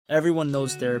Everyone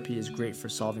knows therapy is great for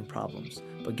solving problems,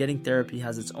 but getting therapy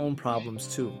has its own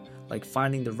problems too, like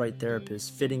finding the right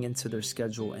therapist, fitting into their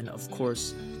schedule, and of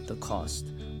course, the cost.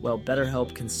 Well,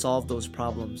 BetterHelp can solve those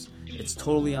problems. It's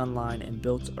totally online and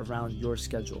built around your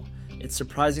schedule. It's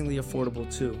surprisingly affordable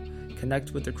too.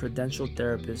 Connect with a credentialed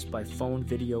therapist by phone,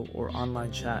 video, or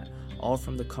online chat, all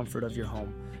from the comfort of your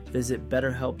home. Visit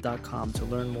BetterHelp.com to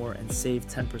learn more and save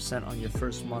 10% on your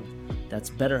first month. That's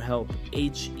BetterHelp,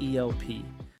 H-E-L-P.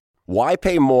 Why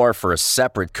pay more for a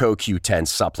separate CoQ10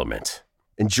 supplement?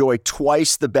 Enjoy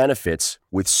twice the benefits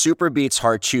with SuperBeets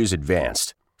Heart Chews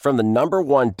Advanced from the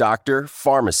 #1 doctor,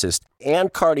 pharmacist,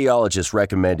 and cardiologist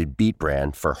recommended beet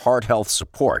brand for heart health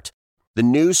support. The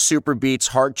new SuperBeets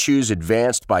Heart Chews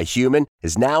Advanced by Human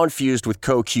is now infused with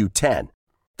CoQ10.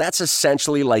 That's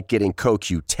essentially like getting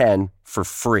CoQ10 for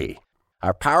free.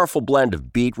 Our powerful blend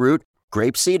of beetroot,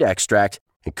 grapeseed extract,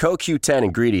 and CoQ10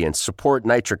 ingredients support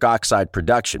nitric oxide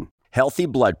production, healthy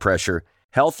blood pressure,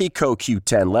 healthy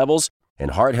CoQ10 levels,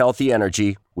 and heart-healthy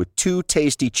energy with 2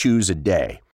 tasty chews a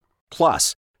day.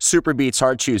 Plus, SuperBeets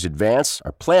Heart Chews Advance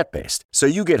are plant-based, so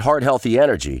you get heart-healthy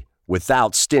energy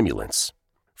without stimulants.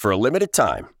 For a limited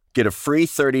time, get a free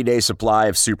 30-day supply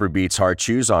of SuperBeets Heart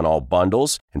Chews on all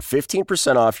bundles and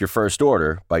 15% off your first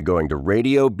order by going to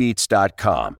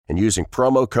RadioBeats.com and using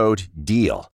promo code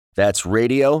DEAL. That's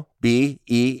Radio, BEETS.com,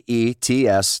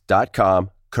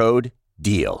 code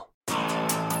DEAL.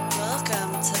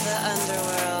 Welcome to the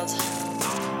underworld.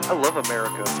 I love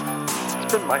America.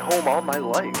 It's been my home all my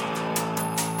life.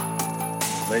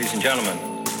 Ladies and gentlemen,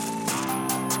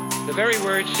 the very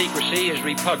word secrecy is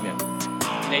repugnant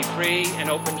in a free and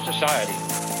open society.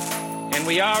 And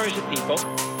we are, as a people,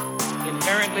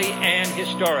 inherently and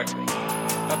historically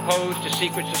opposed to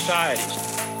secret societies,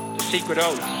 to secret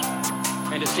oaths,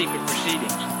 and to secret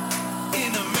proceedings.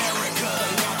 In America,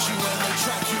 they watch you and they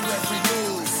track your every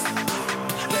move.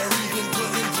 They're even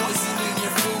putting poison in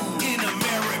your food. In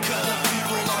America, the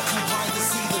people are too blind to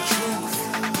see the truth.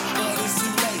 But it's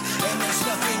too late and there's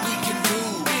nothing we can do.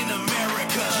 In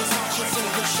America, just watch your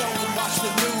favorite show and watch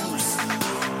the news.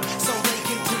 So they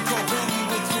can pre-program you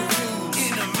with your views.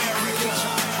 In America,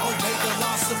 obey the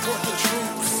law, support the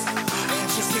troops. And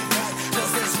just get back,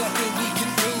 cause there's nothing we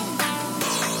can do.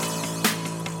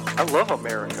 I love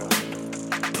America.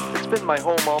 It's been my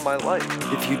home all my life.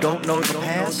 If you don't know the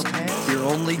past, you're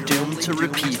only doomed to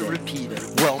repeat it.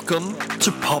 Welcome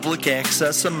to Public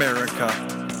Access America.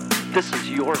 This is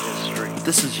your history.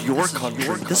 This is your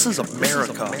country. This is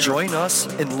America. Join us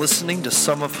in listening to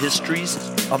some of history's,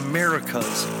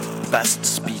 America's best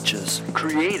speeches.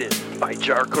 Created by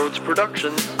Jar Codes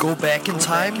Productions. Go back in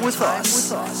time with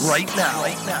us right now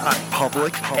on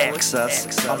Public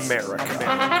Access America.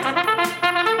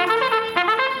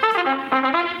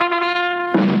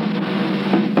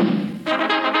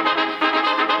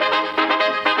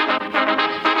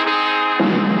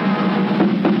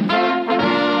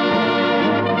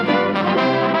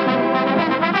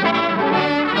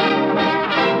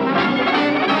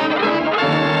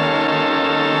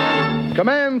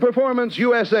 Command Performance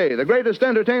USA, the greatest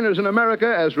entertainers in America,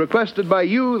 as requested by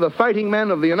you, the fighting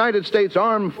men of the United States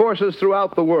Armed Forces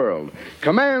throughout the world.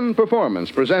 Command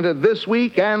Performance, presented this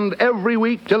week and every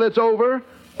week till it's over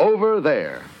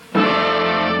there.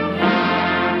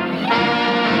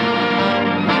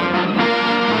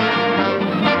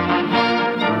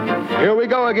 Here we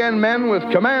go again, men, with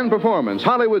Command Performance,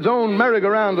 Hollywood's own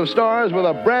merry-go-round of stars with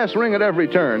a brass ring at every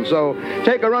turn. So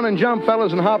take a run and jump,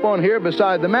 fellas, and hop on here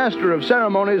beside the master of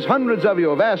ceremonies hundreds of you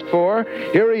have asked for.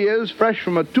 Here he is, fresh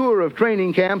from a tour of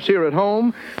training camps here at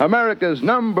home, America's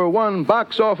 #1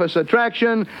 box office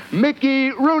attraction,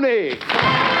 Mickey Rooney.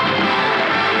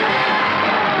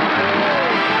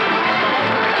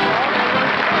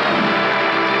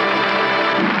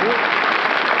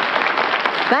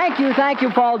 Thank you,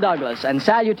 Paul Douglas, and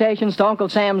salutations to Uncle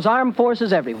Sam's armed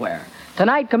forces everywhere.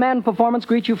 Tonight, Command Performance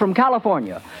greets you from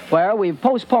California, where we've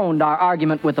postponed our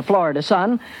argument with the Florida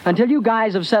sun until you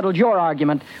guys have settled your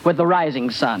argument with the rising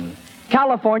sun.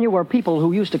 California, where people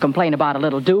who used to complain about a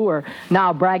little do are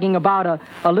now bragging about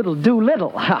a little do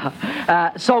little.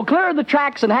 So clear the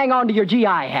tracks and hang on to your GI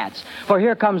hats, for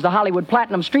here comes the Hollywood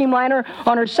Platinum Streamliner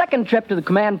on her second trip to the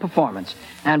Command Performance.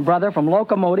 And brother, from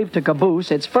locomotive to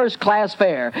caboose, it's first-class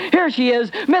fare. Here she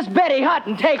is, Miss Betty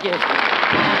Hutton. Take it.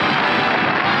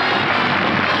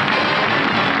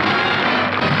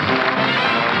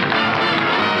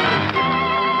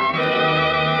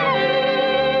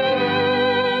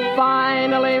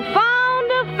 Finally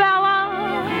found a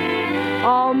fella,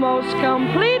 almost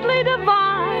completely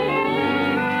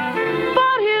divine,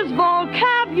 but his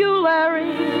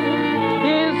vocabulary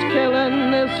is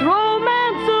killing this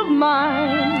romance of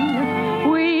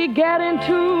get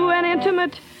into an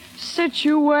intimate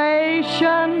situation.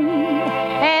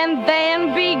 And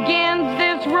then begins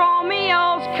this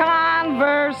Romeo's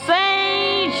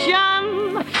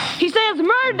conversation. He says,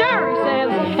 murder, he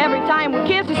says, every time we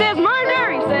kiss. He says,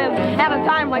 murder, he says, at a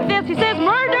time like this. He says,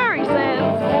 murder, he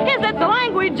says, is it the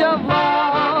language of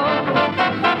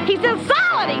love? He says,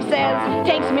 solid, he says,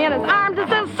 takes me in his arms and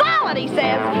says, solid, he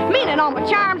says, meaning all my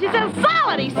charms. He says,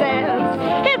 solid, he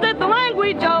says, is it the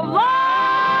language of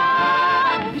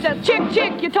love? He says, chick,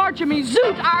 chick, you torture me,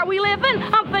 zoot, are we living?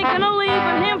 I'm thinking of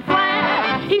leaving him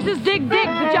flat. He says, dig, dig,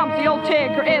 the jump the old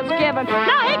tigger is given.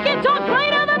 Now he can talk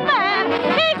later than that.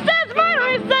 He says, murder,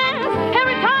 he says,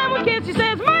 every time we kiss, he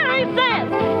says, murder, he says,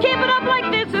 keep it up like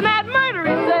this and that, murder,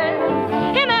 he says,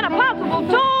 in that impossible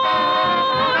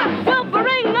tone,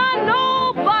 pilfering on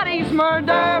nobody's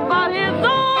murder but his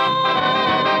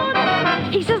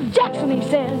own. He says, Jackson, he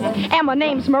says, and my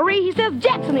name's Marie. He says,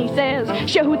 Jackson, he says,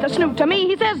 shahoot the snoot to me.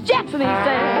 He says, Jackson, he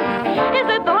says, is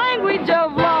it the language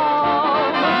of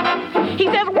love? He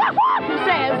says, woof, woof, he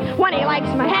says, when he likes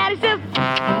my hat. He says,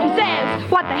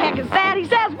 what the heck is that? He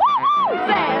says, woo, woo, he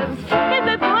says, is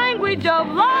it the language of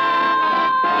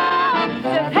love? He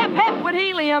says, hep, hep with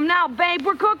helium. Now, babe,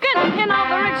 we're cooking. In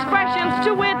other expressions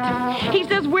to it. He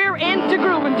says, we're into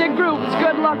grooving. Dick Groove's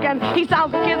good looking. He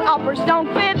sounds like his uppers don't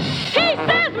fit. He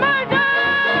says, murder.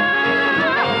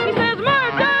 He says,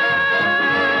 murder.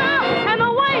 And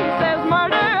the way he says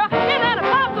murder in that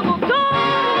impossible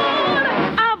tone,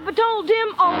 I've told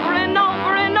him over and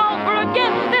over and over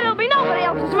again that it'll be nobody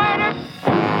else's murder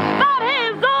but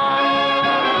his own.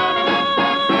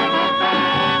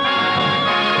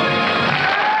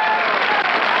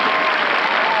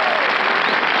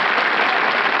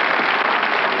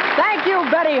 Thank you,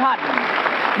 Betty Hutton.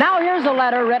 Now here's a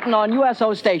letter written on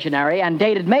USO stationery and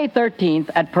dated May 13th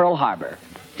at Pearl Harbor.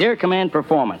 Dear Command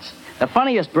Performance, the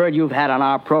funniest bird you've had on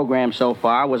our program so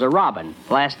far was a robin,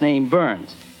 last name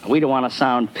Burns. We don't want to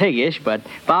sound piggish, but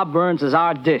Bob Burns is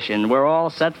our dish, and we're all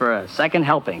set for a second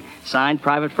helping. Signed,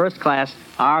 Private First Class,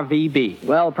 RVB.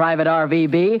 Well, Private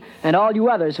RVB, and all you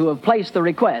others who have placed the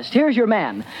request, here's your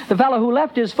man, the fellow who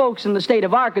left his folks in the state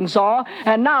of Arkansas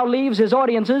and now leaves his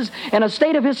audiences in a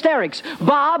state of hysterics.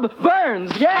 Bob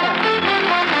Burns, yeah!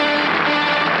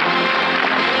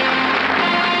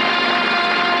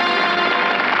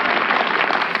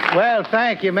 Well,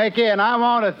 thank you, Mickey, and I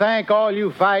want to thank all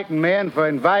you fighting men for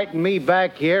inviting me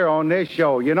back here on this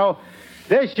show. You know,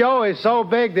 this show is so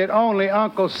big that only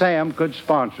Uncle Sam could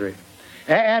sponsor it.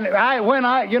 And I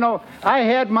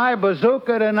had my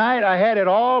bazooka tonight. I had it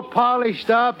all polished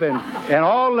up and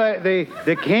all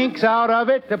the kinks out of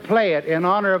it to play it in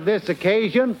honor of this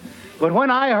occasion. But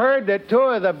when I heard that two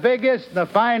of the biggest and the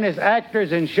finest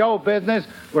actors in show business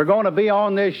were going to be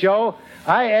on this show,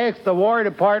 I asked the War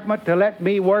Department to let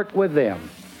me work with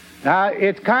them. Now,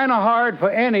 it's kind of hard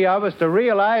for any of us to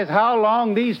realize how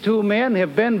long these two men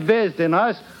have been visiting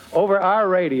us over our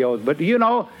radios. But, you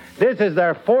know, this is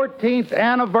their 14th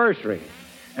anniversary.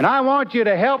 And I want you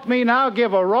to help me now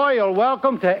give a royal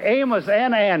welcome to Amos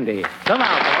and Andy. Come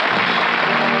on, boys.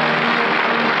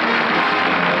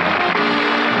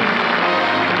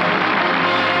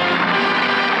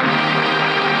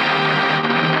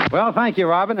 Well, thank you,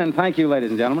 Robin, and thank you, ladies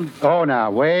and gentlemen. Oh, now,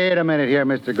 wait a minute here,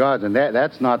 Mr. Gosden.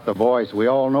 That's not the voice we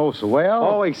all know so well.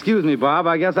 Oh, excuse me, Bob.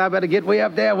 I guess I better get way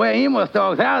up there where Amos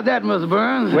talks. How's that, Mr.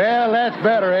 Burns? Well, that's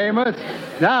better, Amos.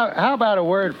 Now, how about a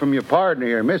word from your partner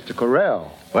here, Mr.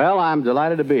 Correll? Well, I'm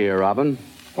delighted to be here, Robin.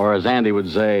 Or as Andy would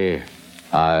say,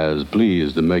 I was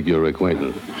pleased to make your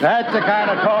acquaintance. That's the kind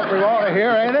of talk we want to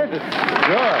hear, ain't it?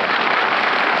 Sure.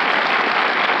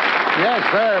 Yes,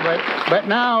 sir, but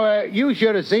now you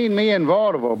should have seen me in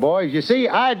vaudeville, boys. You see,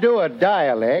 I do a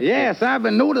dialect. Yes, I've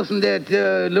been noticing that,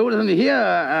 here.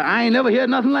 I ain't never heard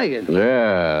nothing like it.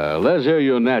 Yeah, let's hear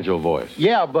your natural voice.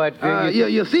 Yeah, but...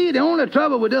 You see, the only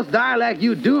trouble with this dialect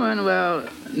you're doing, well,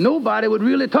 nobody would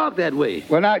really talk that way.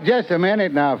 Well, now, just a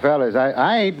minute now, fellas.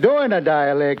 I ain't doing a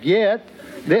dialect yet.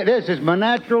 This is my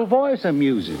natural voice I'm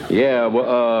using. Yeah,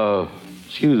 well,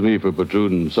 excuse me for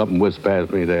protruding. Something whizzed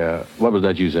past me there. What was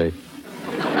that you say?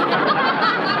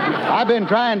 I've been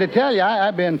trying to tell you,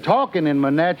 I've been talking in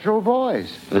my natural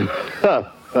voice.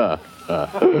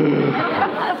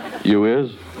 You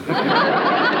is?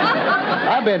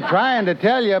 I've been trying to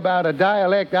tell you about a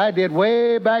dialect I did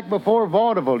way back before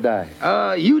vaudeville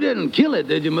died. You didn't kill it,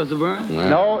 did you, Mr. Burns?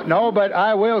 No, but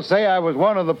I will say I was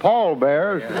one of the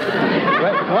pallbearers.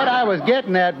 What I was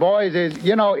getting at, boys, is,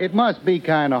 you know, it must be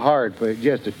kind of hard for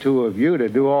just the two of you to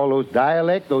do all those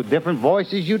dialects, those different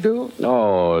voices you do.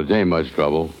 Oh, it ain't much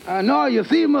trouble. No, you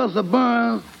see, Mr.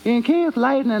 Burns, in case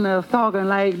Lightning is talking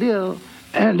like this,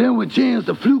 and then we changed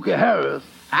to Fluky Harris,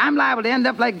 I'm liable to end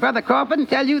up like Brother Crawford and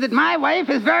tell you that my wife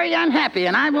is very unhappy,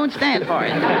 and I won't stand for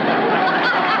it.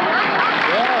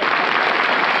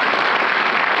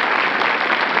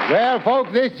 Well,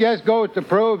 folks, this just goes to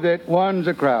prove that one's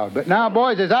a crowd. But now,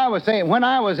 boys, as I was saying, when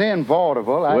I was in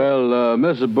Vaudeville, Well,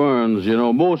 Mr. Burns, you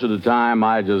know, most of the time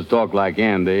I just talk like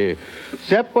Andy,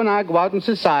 except when I go out in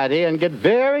society and get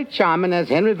very charming as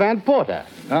Henry Van Porter.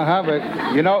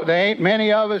 But, you know, there ain't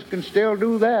many of us can still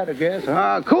do that, I guess,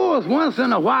 huh? Of course, once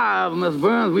in a while, Miss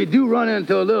Burns, we do run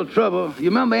into a little trouble. You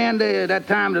remember, Andy, that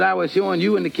time that I was showing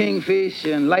you and the Kingfish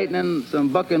and Lightning some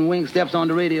buck and wing steps on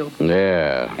the radio?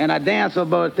 Yeah. And I danced for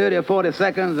about 30 or 40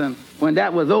 seconds, and when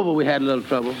that was over, we had a little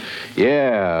trouble.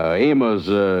 Yeah, Amos,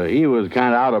 he was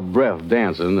kind of out of breath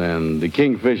dancing, and the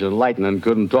Kingfish and Lightning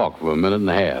couldn't talk for a minute and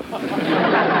a half.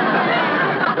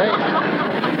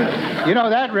 You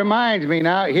know, that reminds me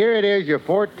now, here it is, your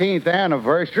 14th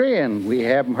anniversary, and we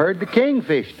haven't heard the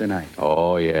Kingfish tonight.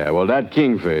 Oh, yeah. Well, that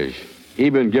Kingfish,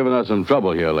 he been giving us some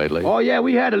trouble here lately. Oh, yeah,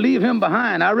 we had to leave him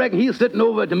behind. I reckon he's sitting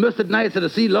over at the Mystic Nights of the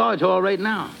Sea Lodge Hall right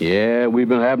now. Yeah, we've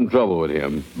been having trouble with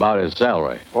him about his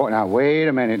salary. Oh, now, wait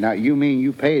a minute. Now, you mean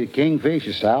you pay the Kingfish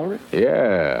a salary?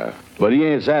 Yeah, but he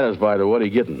ain't satisfied with what he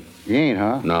getting. You ain't,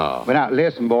 huh? No. But now,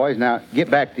 listen, boys. Now, get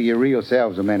back to your real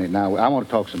selves a minute. Now, I want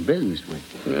to talk some business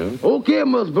with you. Yeah? Okay,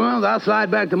 Miss Burns, I'll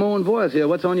slide back to my own voice here.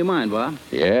 What's on your mind, Bob?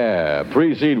 Yeah,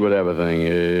 proceed with everything.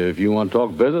 If you want to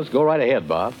talk business, go right ahead,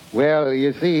 Bob. Well,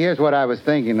 you see, here's what I was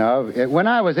thinking of. When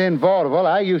I was in Vaudeville,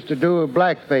 I used to do a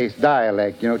blackface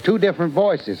dialect, you know, 2 different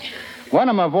voices. One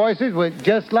of my voices was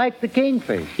just like the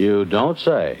Kingfish. You don't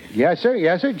say. Yes, sir.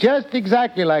 Yes, sir. Just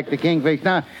exactly like the Kingfish.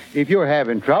 Now, if you're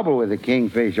having trouble with the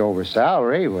Kingfish over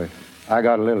salary, well, I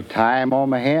got a little time on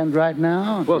my hand right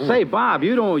now. Well, say, Bob,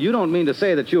 you don't mean to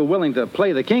say that you're willing to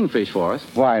play the Kingfish for us?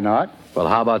 Why not? Well,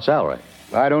 how about salary?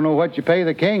 I don't know what you pay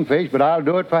the Kingfish, but I'll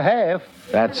do it for half.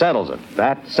 That settles it.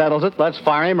 That settles it. Let's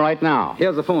fire him right now.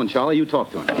 Here's the phone, Charlie. You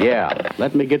talk to him. Yeah.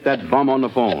 Let me get that bum on the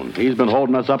phone. He's been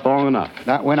holding us up long enough.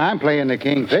 Now, when I'm playing the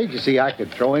Kingfish, you see, I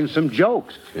could throw in some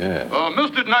jokes. Yeah.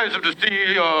 Mr. Nice of the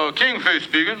Sea, Kingfish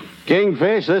speaking.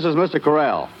 Kingfish, this is Mr.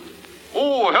 Corral.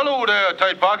 Oh, hello there,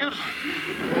 Tight Pockets.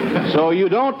 So you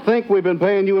don't think we've been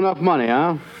paying you enough money,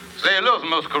 huh? Say, listen,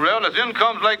 Mr. Corral, it's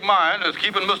incomes like mine that's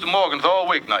keeping Mr. Morgenthau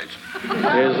awake nights.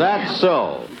 Is that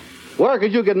so? Where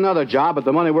could you get another job at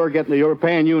the money you're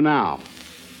paying you now?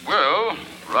 Well,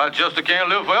 Rochester can't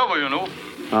live forever, you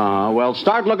know. Well,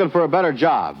 start looking for a better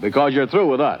job because you're through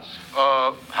with us.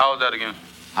 How's that again?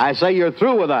 I say you're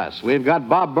through with us. We've got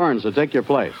Bob Burns to take your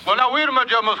place. Well, now, wait a minute,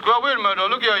 Mr. Corral, wait a minute.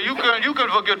 Look here, you can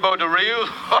forget about the rails.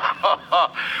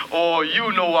 Oh,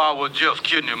 you know I was just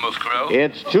kidding you, Mr. Corral.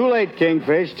 It's too late,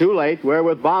 Kingfish, too late. We're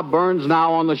with Bob Burns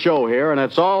now on the show here, and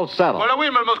it's all settled. Well, now, wait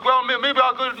a minute, Mr. Corral. Maybe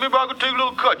I could take a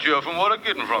little cut here from what I'm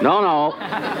getting from.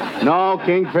 No,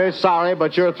 Kingfish, sorry,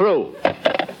 but you're through.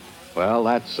 Well,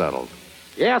 that's settled.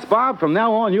 Yes, Bob, from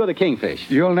now on, you're the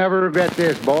Kingfish. You'll never regret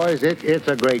this, boys. It's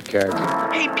a great character.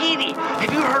 Hey, Petey,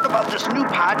 have you heard about this new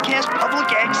podcast,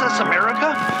 Public Access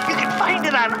America? You can find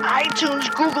it on iTunes,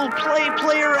 Google Play,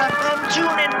 Player FM,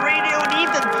 TuneIn Radio, and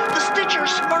even the Stitcher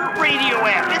Smart Radio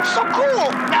app. It's so cool.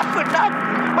 Not for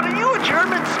nothing. But are you a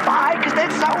German spy? Because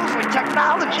that sounds like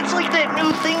technology. It's like that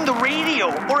new thing, the radio,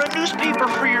 or a newspaper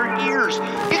for your ears.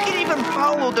 You can even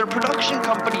follow their production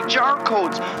company, Jar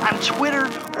Codes, on Twitter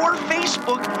or Facebook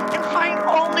and find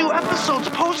all new episodes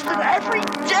posted every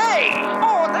day.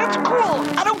 Oh, that's cool.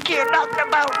 I don't care nothing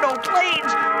about no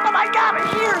planes, but I gotta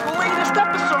hear the latest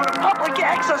episode of Public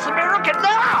Access America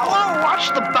now. Oh, watch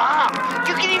the bomb.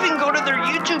 You can even go to their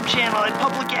YouTube channel at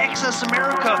Public Access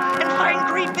America and find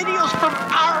great videos from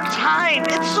our time.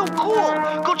 It's so cool.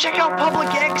 Go check out Public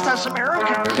Access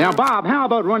America. Now, Bob, how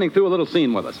about running through a little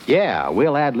scene with us? Yeah,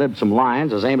 we'll ad-lib some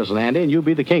lines as Amos and Andy, and you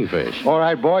be the Kingfish. All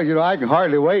right, boys, you know, I can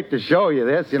hardly wait to show you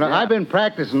this. You know, I've been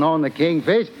practicing on the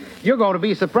Kingfish. You're going to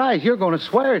be surprised. You're going to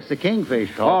swear it's the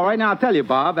Kingfish talk. All right, now I'll tell you,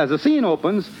 Bob, as the scene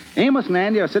opens, Amos and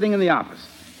Andy are sitting in the office.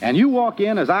 And you walk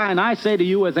in and I say to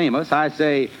you as Amos, I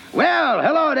say, well,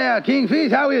 hello there,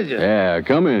 Kingfish. How is you? Yeah,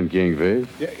 come in, Kingfish.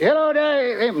 Hello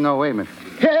there. No, wait a minute.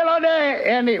 Hello there,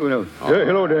 Andy. No,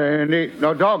 hello there, Andy.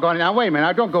 No, doggone it. Now, wait a minute.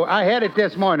 Now, don't go. I had it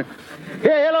this morning.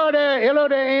 Hey, hello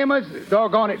there, Amos.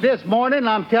 Doggone it. This morning,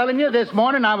 I'm telling you, this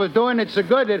morning I was doing it so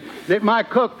good that my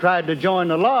cook tried to join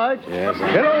the lodge. Yes.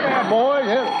 Hello there, boys.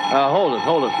 Hold it.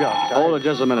 Hold it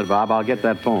just a minute, Bob. I'll get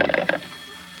that phone.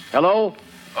 Hello?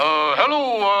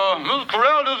 Hello, Mr.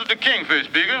 Corral, this is the Kingfish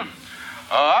speaking.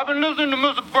 I've been listening to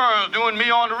Mr. Burns doing me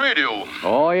on the radio.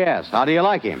 Oh, yes. How do you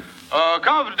like him?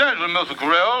 Confidentially, Mr.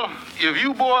 Carell, if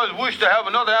you boys wish to have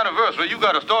another anniversary, you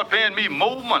got to start paying me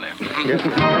more money.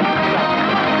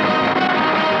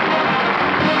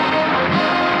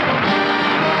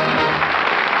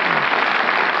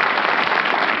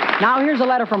 Now, here's a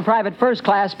letter from Private First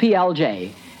Class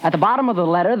PLJ. At the bottom of the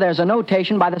letter, there's a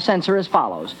notation by the censor as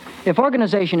follows. If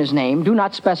organization is named, do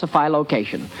not specify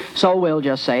location. So we'll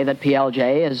just say that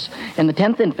PLJ is in the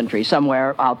 10th Infantry,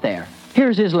 somewhere out there.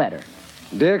 Here's his letter.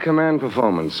 Dear Command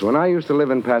Performance, when I used to live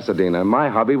in Pasadena, my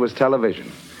hobby was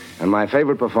television. And my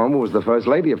favorite performer was the First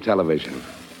Lady of Television,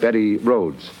 Betty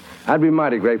Rhodes. I'd be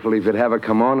mighty grateful if you'd have her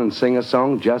come on and sing a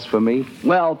song just for me.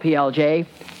 Well, PLJ,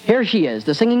 here she is,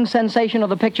 the singing sensation of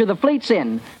the picture The Fleet's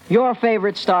In, your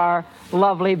favorite star,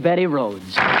 lovely Betty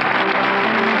Rhodes.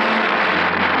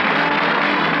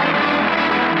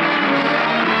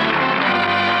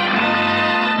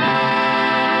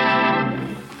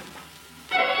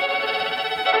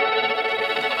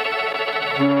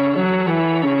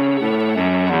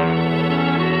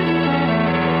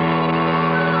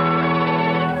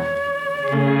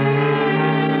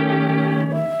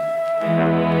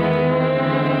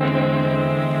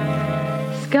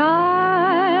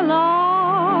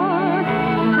 Skylark,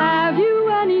 have you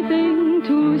anything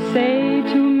to say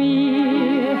to me?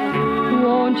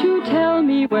 Won't you tell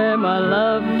me where my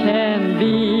love can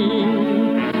be?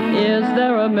 Is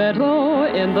there a meadow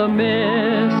in the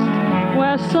mist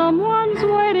where someone's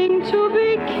waiting to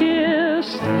be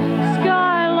kissed?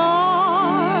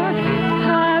 Skylark,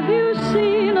 have you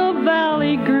seen a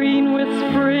valley green with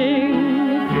spring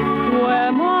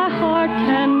where my heart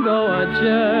can go a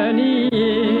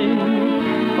journeying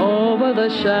over the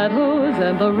shadows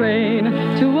and the rain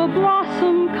to a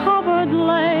blossom-covered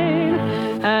lane?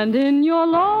 And in your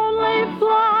lonely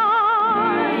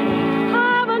flight,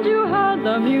 haven't you heard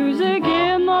the music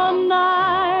in the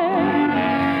night?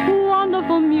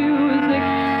 Wonderful music,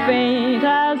 faint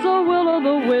as a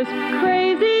will-o'-the-wisp,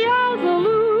 crazy as a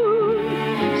loon,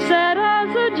 sad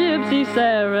as a gypsy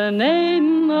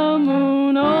serenading the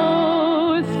moon.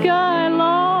 Oh,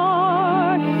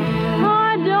 Skylark,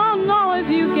 I don't know if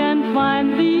you can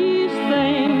find these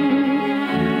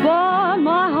things, but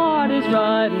my heart is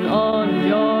riding on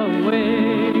your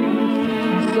wings.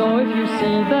 So if you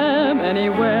see them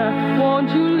anywhere, won't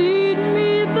you lead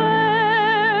me there?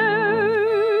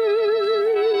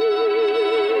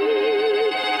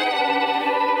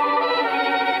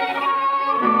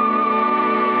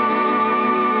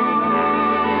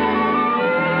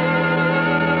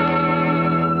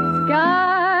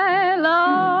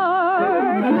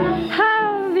 Skylark,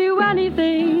 have you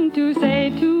anything to say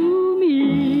to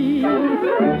me?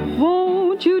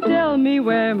 Won't you tell me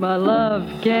where my love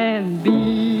can be?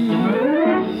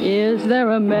 Is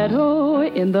there a meadow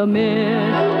in the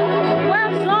mist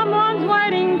where someone's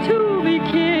waiting to be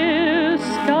kissed?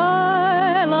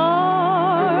 Skylark,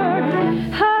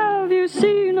 have you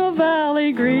seen a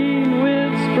valley green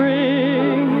with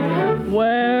spring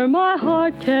where my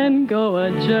heart can go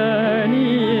a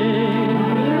journeying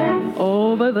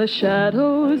over the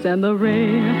shadows and the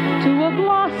rain to a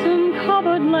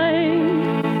blossom-covered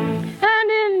lane?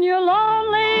 And in your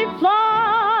lonely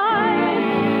flight,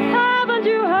 haven't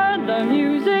you heard the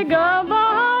music of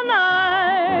the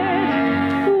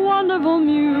night? Wonderful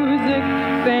music,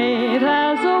 faint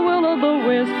as a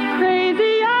will-o'-the-wisp,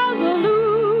 crazy as a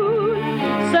loon,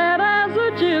 sad as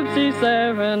a gypsy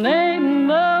serenading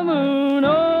the moon.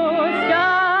 Oh,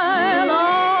 Skylark,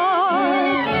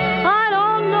 I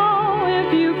don't know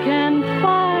if you can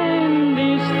find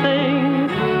these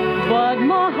things, but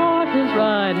my heart is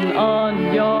riding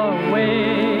on your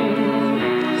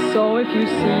wings. So if you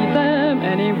see them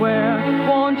anywhere,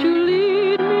 won't you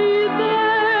lead me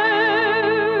there?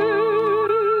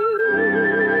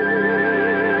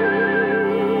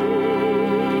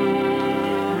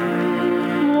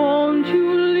 Won't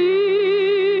you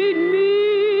lead me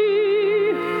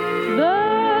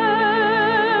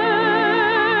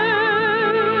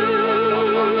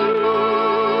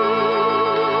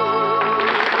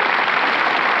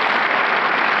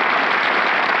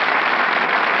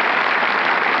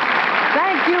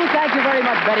Thank you very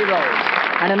much, Betty Rhodes.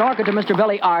 And an orchid to Mr.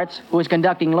 Billy Arts, who is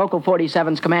conducting Local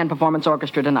 47's Command Performance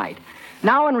Orchestra tonight.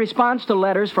 Now, in response to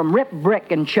letters from Rip,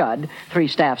 Brick, and Chud, 3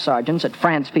 staff sergeants at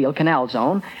France Field Canal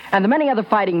Zone, and the many other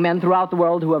fighting men throughout the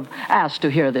world who have asked to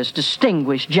hear this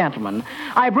distinguished gentleman,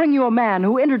 I bring you a man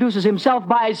who introduces himself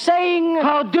by saying,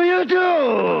 "How do you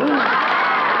do?"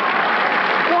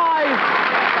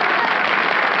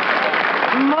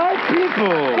 My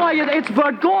people. Why, it's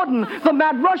Bert Gordon, the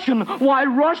Mad Russian. Why,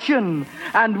 Russian.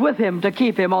 And with him to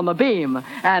keep him on the beam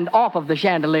and off of the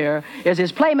chandelier is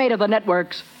his playmate of the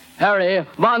networks, Harry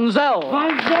Von Zell.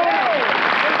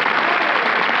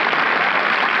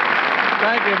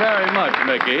 Thank you very much,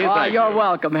 Mickey. Oh, Thank you're you.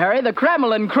 welcome, Harry. The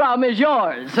Kremlin crumb is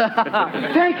yours.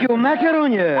 Thank you,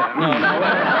 macaronia.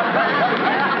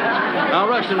 Now,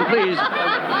 Russian, please.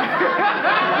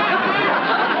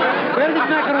 Where did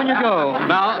macaronia go?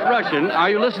 Now, Russian, are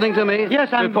you listening to me?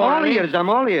 Yes, I'm all ears. I'm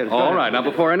all ears. Go All ahead. right. Now,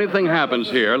 before anything happens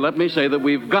here, let me say that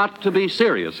we've got to be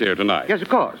serious here tonight. Yes, of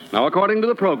course. Now, according to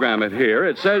the program here,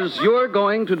 it says you're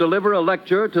going to deliver a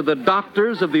lecture to the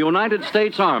doctors of the United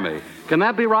States Army. Can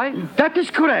that be right? That is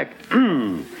correct.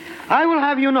 I will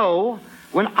have you know,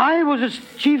 when I was a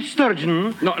chief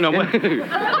sturgeon... No, wait.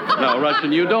 No,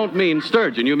 Russian, you don't mean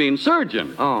sturgeon. You mean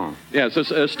surgeon. Oh. Yes,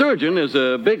 a sturgeon is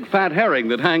a big fat herring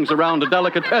that hangs around a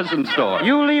delicatessen store.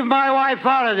 You leave my wife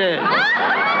out of this.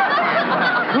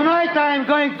 Tonight I am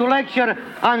going to lecture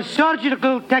on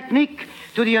surgical technique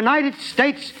to the United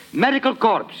States Medical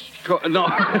Corps. No.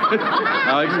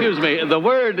 Now, excuse me. The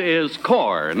word is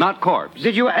corps, not corpse.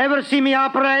 Did you ever see me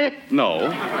operate? No.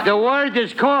 The word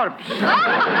is corpse.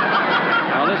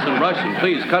 Now, listen, Russian,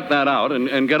 please cut that out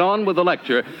and get on with the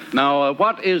lecture. Now,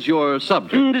 what is your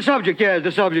subject? The subject, yes,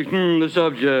 the subject. The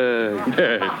subject.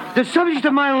 The subject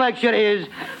of my lecture is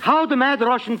how the mad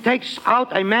Russian takes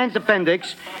out a man's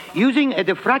appendix using a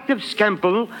diffractive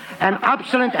scalpel, an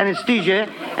obsolete anesthesia,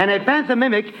 and a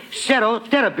pantomimic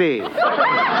serotherapy.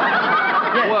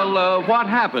 Yes. Well, what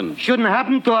happened? Shouldn't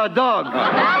happen to a dog.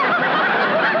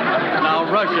 Now,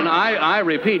 Russian, I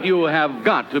repeat, you have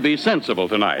got to be sensible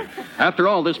tonight. After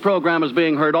all, this program is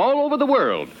being heard all over the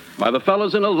world by the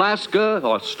fellas in Alaska,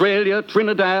 Australia,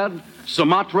 Trinidad,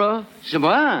 Sumatra.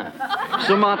 Sumatra?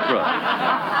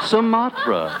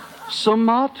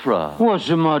 What's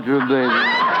Sumatra, baby?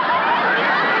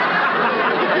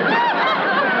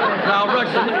 Now,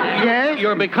 Russian, yes?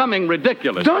 You're becoming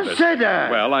ridiculous. Don't say that.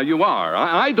 Well, you are.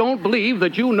 I don't believe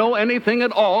that you know anything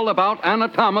at all about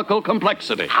anatomical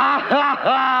complexity.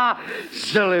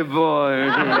 Silly boy.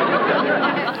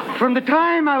 From the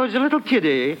time I was a little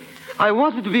kiddie, I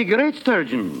wanted to be a great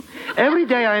sturgeon. Every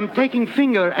day I am taking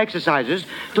finger exercises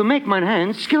to make my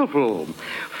hands skillful.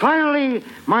 Finally,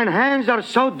 my hands are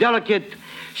so delicate,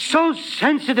 so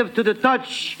sensitive to the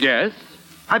touch. Yes?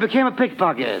 I became a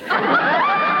pickpocket.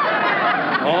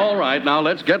 All right, now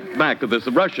let's get back to this.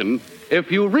 Russian,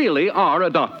 if you really are a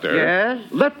doctor... Yes?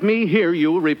 Let me hear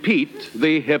you repeat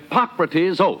the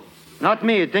Hippocrates Oath. Not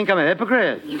me. Think I'm a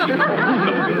hypocrite.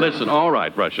 Listen, all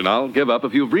right, Russian, I'll give up.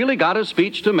 If you've really got a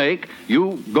speech to make,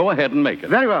 you go ahead and make it.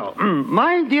 Very well.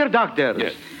 My dear doctors,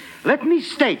 yes. Let me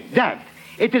state that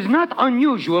it is not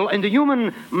unusual in the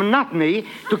human monotony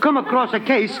to come across a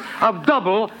case of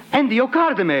double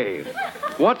endocarditis.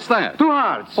 What's that? 2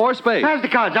 hearts. 4 spades. Pass the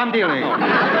cards. I'm dealing.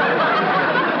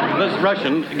 Listen,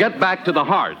 Russian, get back to the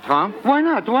heart, huh? Why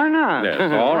not? Why not? Yes,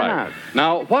 all right. Not?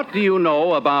 Now, what do you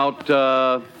know about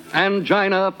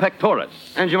angina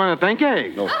pectoris? Angina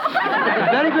pancake. No.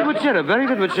 Very good with syrup. Very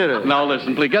good with syrup. Now,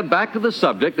 listen, please get back to the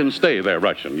subject and stay there,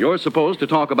 Russian. You're supposed to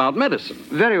talk about medicine.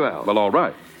 Very well. Well, all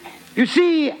right. You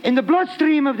see, in the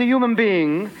bloodstream of the human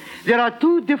being, there are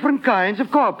 2 different kinds of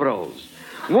corporals.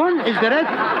 One is the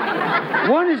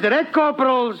red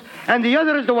corporals, and the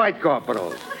other is the white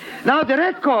corporals. Now, the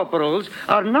red corporals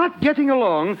are not getting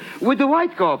along with the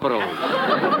white corporals,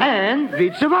 and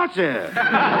vice versa.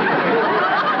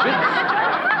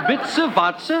 Vice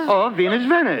versa? Or Venus.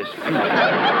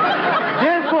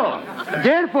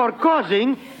 Therefore,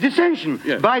 causing dissension.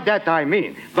 Yes. By that I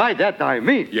mean,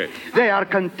 yes. They are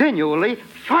continually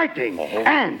fighting. Oh.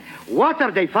 And what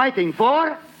are they fighting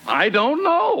for? I don't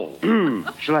know.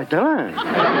 Shall I tell her?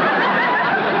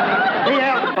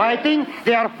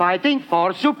 They are fighting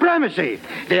for supremacy.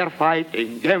 They are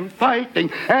fighting and fighting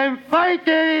and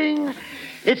fighting.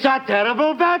 It's a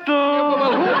terrible battle.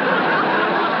 Well,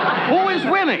 who is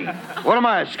winning? What am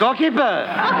I, a scorekeeper?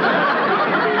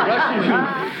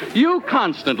 Russian, you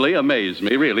constantly amaze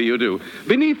me, really you do.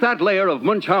 Beneath that layer of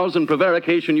Munchausen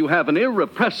prevarication, you have an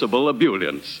irrepressible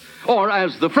ebullience. Or,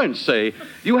 as the French say,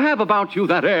 you have about you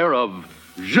that air of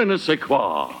je ne sais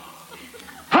quoi.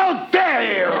 How dare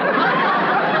you!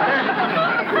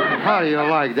 How do you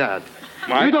like that?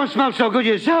 What? You don't smell so good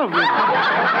yourself.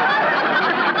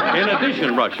 In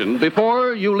addition, Russian,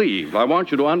 before you leave, I want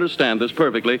you to understand this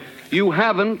perfectly. You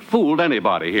haven't fooled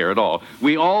anybody here at all.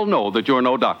 We all know that you're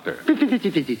no doctor. Then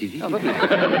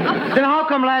how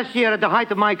come last year, at the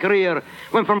height of my career,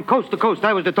 when from coast to coast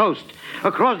I was the toast,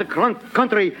 across the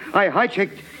country I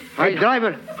hijacked a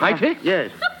driver... Hijacked?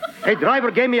 Yes. A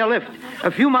driver gave me a lift.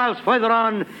 A few miles further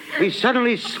on, we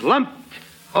suddenly slumped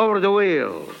over the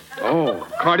wheel. Oh,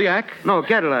 cardiac? No,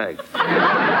 Cadillac.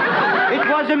 It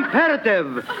was was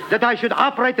imperative that I should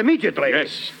operate immediately.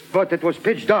 Yes. But it was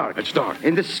pitch dark. It's dark.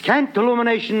 In the scant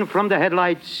illumination from the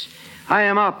headlights, I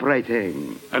am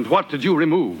operating. And what did you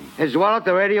remove? His wallet,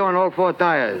 the radio, and all 4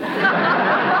 tires.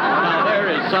 Now, there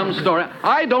is some story.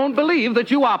 I don't believe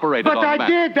that you operated But on I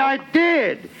that.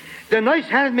 did. The nurse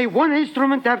handed me one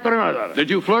instrument after another. Did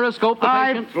you fluoroscope the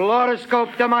patient? I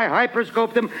fluoroscoped him, I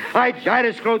hyperscoped him, I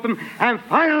gyroscoped him, and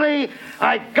finally,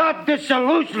 I got the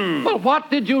solution. Well,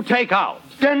 what did you take out?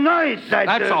 The nurse,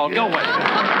 That's all. Go away.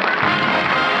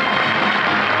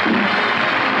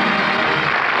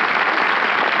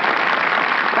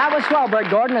 That was swell, Bert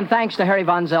Gordon, and thanks to Harry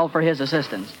Von Zell for his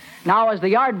assistance. Now, as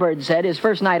the Yardbird said his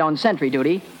first night on sentry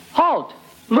duty, halt!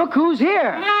 Look who's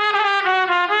here!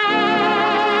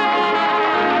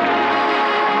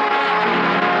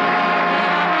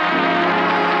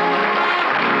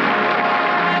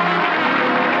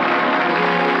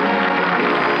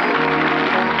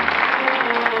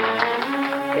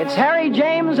 It's Harry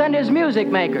James and his music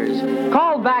makers,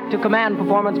 called back to command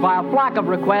performance by a flock of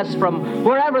requests from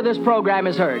wherever this program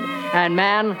is heard. And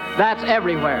man, that's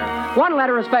everywhere. One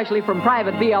letter especially from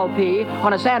Private BLP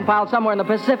on a sandpile somewhere in the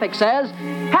Pacific says,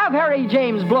 have Harry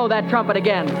James blow that trumpet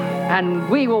again, and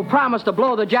we will promise to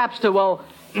blow the Japs to, well,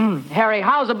 Harry,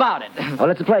 how's about it? Well,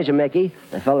 it's a pleasure, Mickey.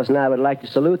 The fellas and I would like to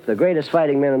salute the greatest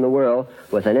fighting men in the world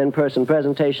with an in-person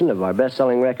presentation of our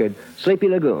best-selling record, Sleepy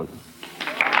Lagoon.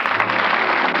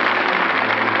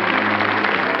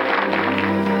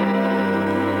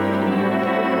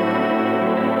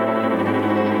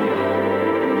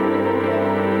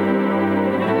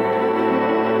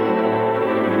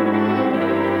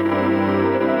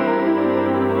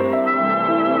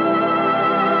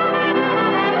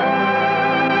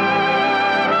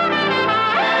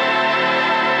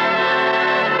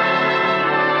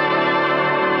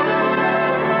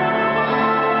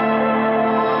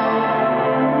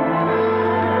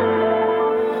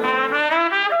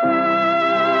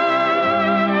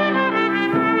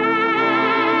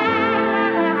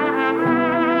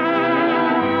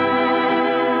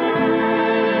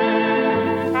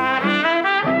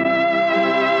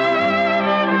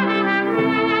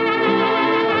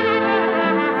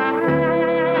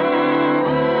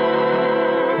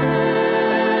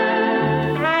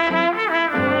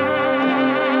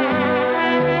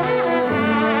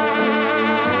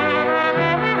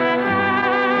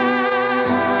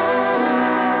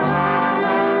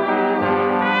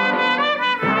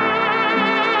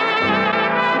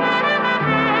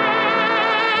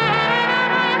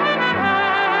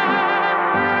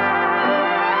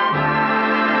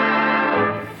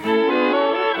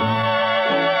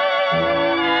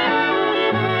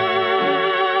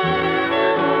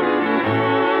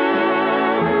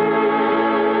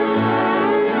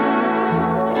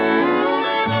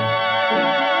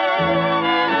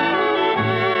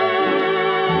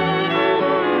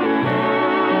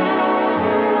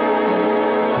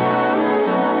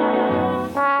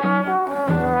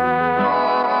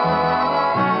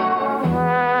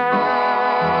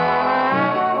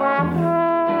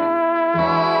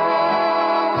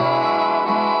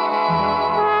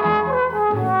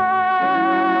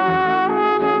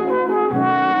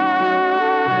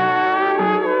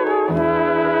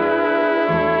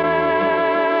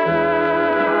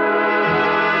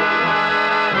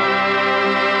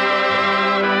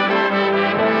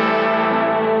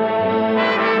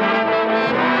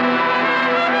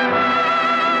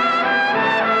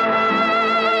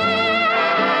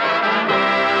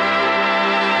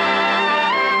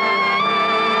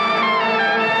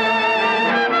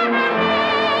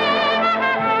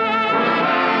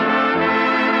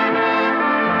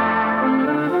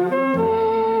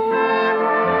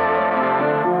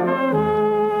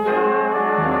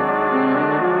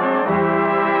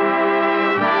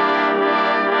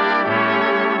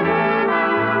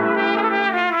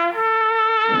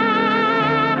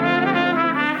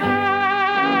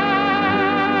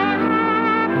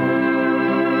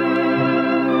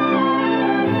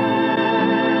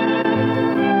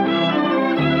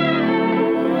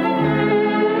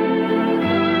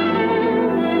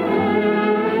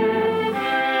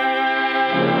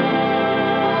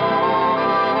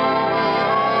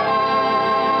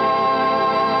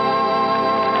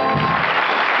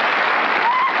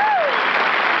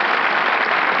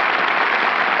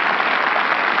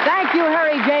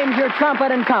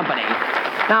 Trumpet and Company.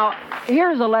 Now,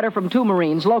 here's a letter from 2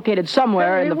 Marines located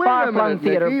somewhere in the far-flung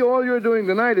theater. Mickey, all you're doing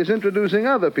tonight is introducing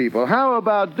other people. How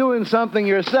about doing something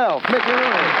yourself? Mickey Rooney.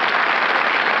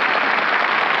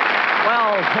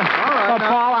 Well, right, now,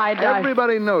 Paul,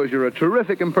 everybody knows you're a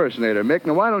terrific impersonator, Mick.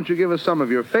 Now, why don't you give us some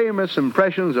of your famous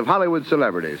impressions of Hollywood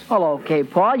celebrities? Well, okay,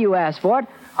 Paul, you asked for it.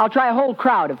 I'll try a whole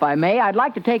crowd, if I may. I'd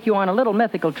like to take you on a little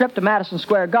mythical trip to Madison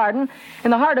Square Garden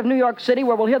in the heart of New York City,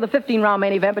 where we'll hear the 15-round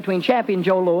main event between champion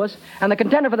Joe Louis and the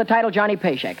contender for the title, Johnny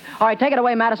Paycheck. All right, take it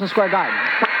away, Madison Square Garden.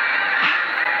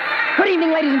 Good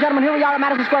evening, ladies and gentlemen. Here we are at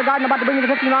Madison Square Garden, about to bring you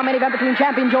the 15-round main event between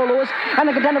champion Joe Louis and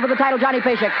the contender for the title, Johnny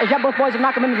Paycheck. As yet, both boys have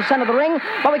knocked him into the center of the ring,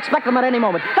 but we expect them at any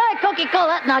moment. Hey, Cookie, call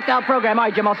that knockout program. All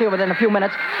right, Jim, I'll see you within a few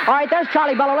minutes. All right, there's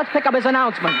Charlie Bello. Let's pick up his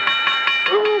announcement.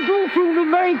 The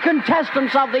main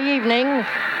contestants of the evening,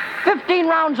 15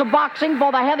 rounds of boxing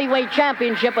for the heavyweight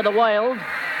championship of the world.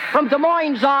 From Des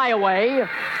Moines, Iowa,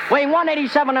 weighing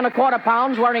 187 1/4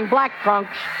 pounds, wearing black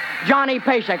trunks, Johnny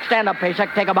Paycheck. Stand up,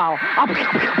 Paycheck. Take a bow. Up.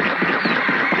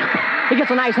 He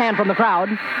gets a nice hand from the crowd.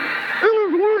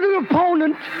 The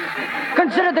opponent,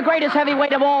 considered the greatest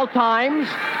heavyweight of all times,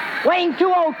 weighing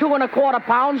 202 1/4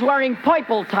 pounds, wearing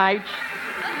purple tights,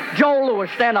 Joe Louis.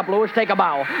 Stand up, Louis. Take a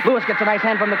bow. Louis gets a nice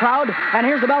hand from the crowd. And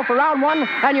here's the bell for round one.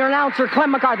 And your announcer,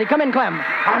 Clem McCarthy. Come in, Clem.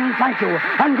 And thank you.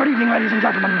 And good evening, ladies and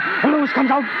gentlemen. Louis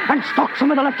comes out and stalks him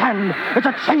with the left hand. It's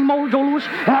that same old Joe Louis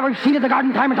that I've seen at the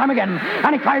Garden time and time again.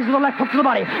 And he tries with a left hook to the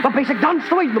body. But Paycheck danced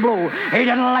away from the blow. He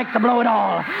didn't like the blow at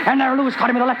all. And there Louis caught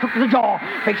him with a left hook to the jaw.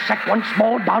 Paycheck once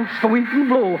more danced away from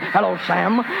the blow. Hello,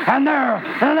 Sam. And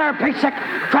there Paycheck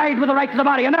tried with the right to the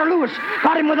body. And there Louis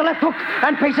got him with the left hook.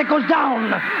 And Paycheck goes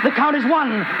down. The count is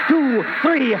 1, 2,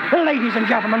 3. Ladies and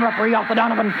gentlemen, referee Arthur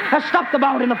Donovan has stopped the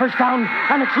bout in the first round,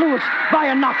 and it's Louis by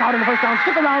a knockout in the first round.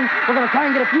 Stick around. We're going to try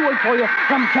and get a few words for you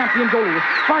from champion Joe Louis.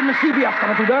 Pardon the CBS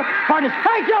coming through there. Pardon us.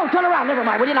 Hey, Joe, turn around. Never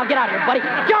mind. Will you now get out of here, buddy?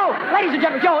 Joe, ladies and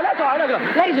gentlemen, Joe, that's all right.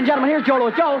 Look. Ladies and gentlemen, here's Joe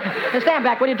Louis. Joe, stand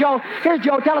back, will you, Joe? Here's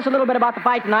Joe. Tell us a little bit about the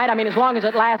fight tonight. I mean, as long as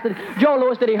it lasted. Joe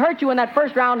Louis, did he hurt you in that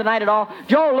first round tonight at all?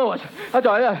 Joe Louis. That's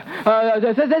all right.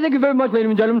 Thank you very much, ladies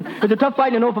and gentlemen. It's a tough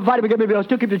fight, and I know if a fighter would get me, but I'll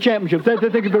still keep the championship. Thank you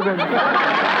very much.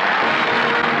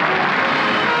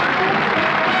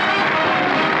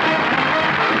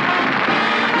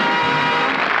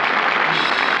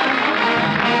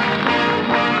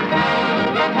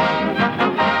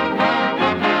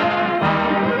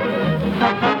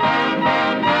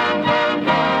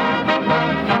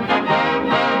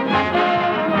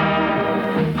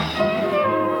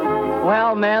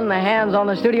 Well, men, the hands on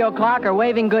the studio clock are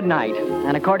waving goodnight.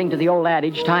 And according to the old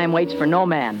adage, time waits for no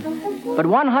man. But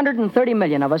 130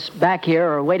 million of us back here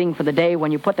are waiting for the day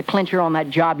when you put the clincher on that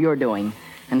job you're doing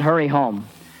and hurry home.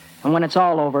 And when it's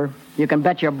all over, you can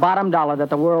bet your bottom dollar that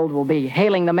the world will be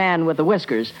hailing the man with the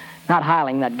whiskers, not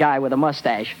hailing that guy with the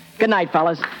mustache. Good night,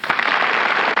 fellas.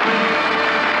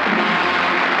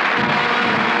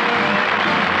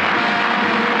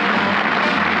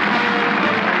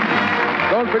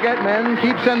 Don't forget, men,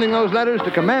 keep sending those letters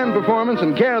to Command Performance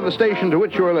in care of the station to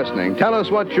which you are listening. Tell us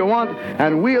what you want,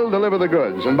 and we'll deliver the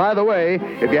goods. And by the way,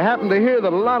 if you happen to hear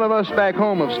that a lot of us back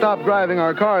home have stopped driving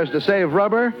our cars to save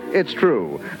rubber, it's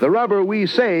true. The rubber we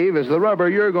save is the rubber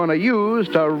you're going to use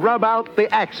to rub out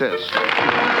the axis.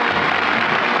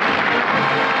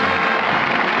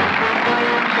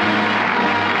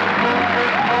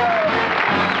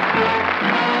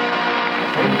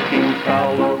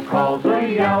 Fellow calls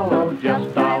a yellow,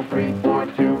 just dial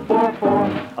 34244.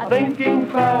 A thinking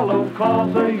fellow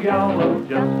calls a yellow,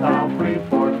 just dial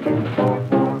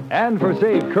 34244. And for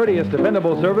safe, courteous,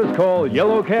 dependable service, call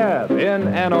Yellow Cab in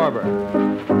Ann Arbor.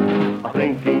 A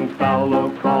thinking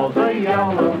fellow calls a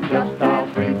yellow, just dial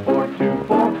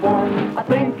 34244. A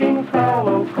thinking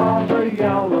fellow calls a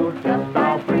yellow, just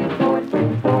dial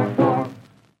 34244.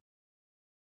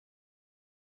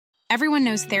 Everyone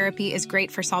knows therapy is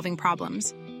great for solving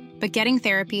problems, but getting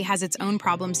therapy has its own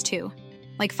problems too,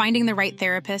 like finding the right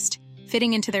therapist,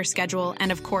 fitting into their schedule,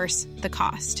 and of course, the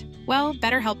cost. Well,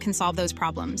 BetterHelp can solve those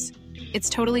problems. It's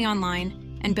totally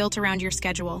online and built around your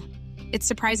schedule. It's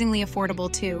surprisingly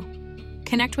affordable too.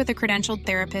 Connect with a credentialed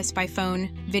therapist by phone,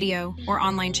 video, or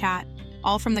online chat,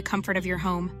 all from the comfort of your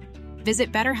home.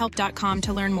 Visit BetterHelp.com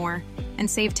to learn more and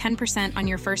save 10% on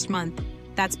your first month.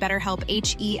 That's BetterHelp,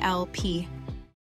 H-E-L-P.